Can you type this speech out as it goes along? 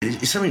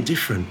it's something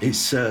different.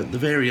 It's the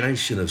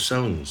variation of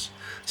songs.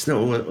 It's not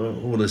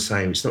all the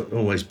same. It's not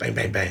always bang,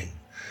 bang, bang.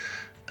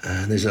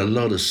 And there's a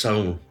lot of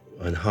soul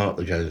and heart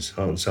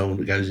and soul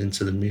that goes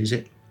into the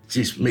music. It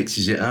just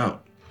mixes it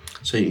up.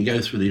 So you can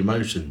go through the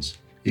emotions.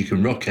 You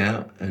can rock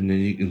out, and then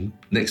you can,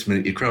 next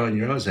minute you're crying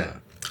your eyes out.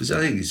 Because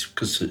I think it's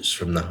because it's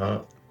from the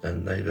heart,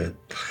 and they've had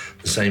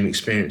the same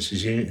experience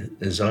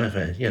as I've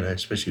had,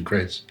 especially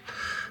Chris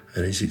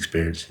and his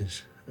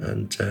experiences.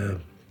 And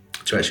to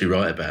actually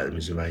write about them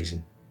is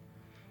amazing.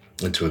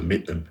 And to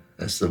admit them,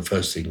 that's the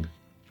first thing.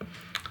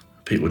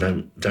 People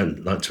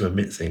don't like to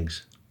admit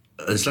things.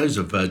 There's loads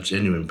of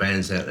genuine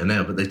bands out there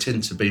now, but they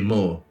tend to be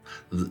more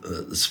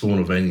the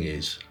smaller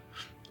venues.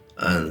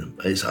 And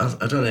I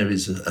don't know if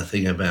it's a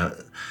thing about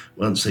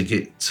once they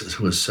get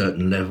to a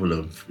certain level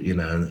of,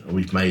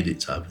 we've made it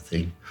type of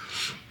thing.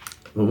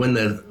 But when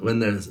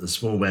they're the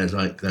small bands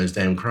like those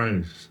Damn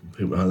Crows,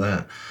 people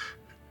like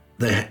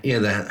that,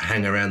 they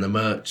hang around the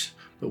merch.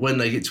 But when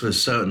they get to a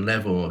certain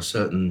level or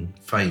certain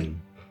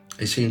fame,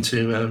 they seem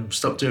to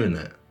stop doing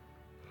that.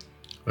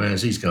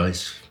 Whereas these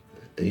guys,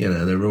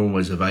 they're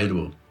always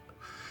available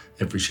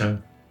every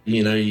show.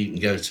 You can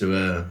go to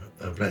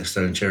a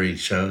Blackstone Cherry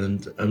show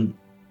and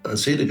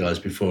see the guys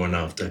before and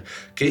after.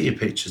 Get your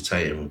picture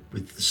taken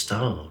with the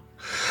star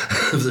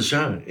of the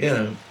show.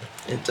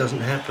 It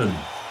doesn't happen.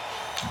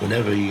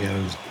 Whenever you go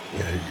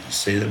and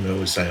see them, they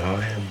always say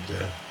hi.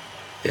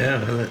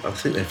 And I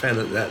think they found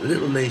that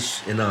little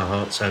niche in our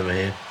hearts over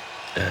here,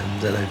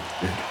 and they've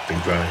been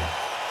growing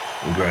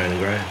and growing and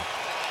growing.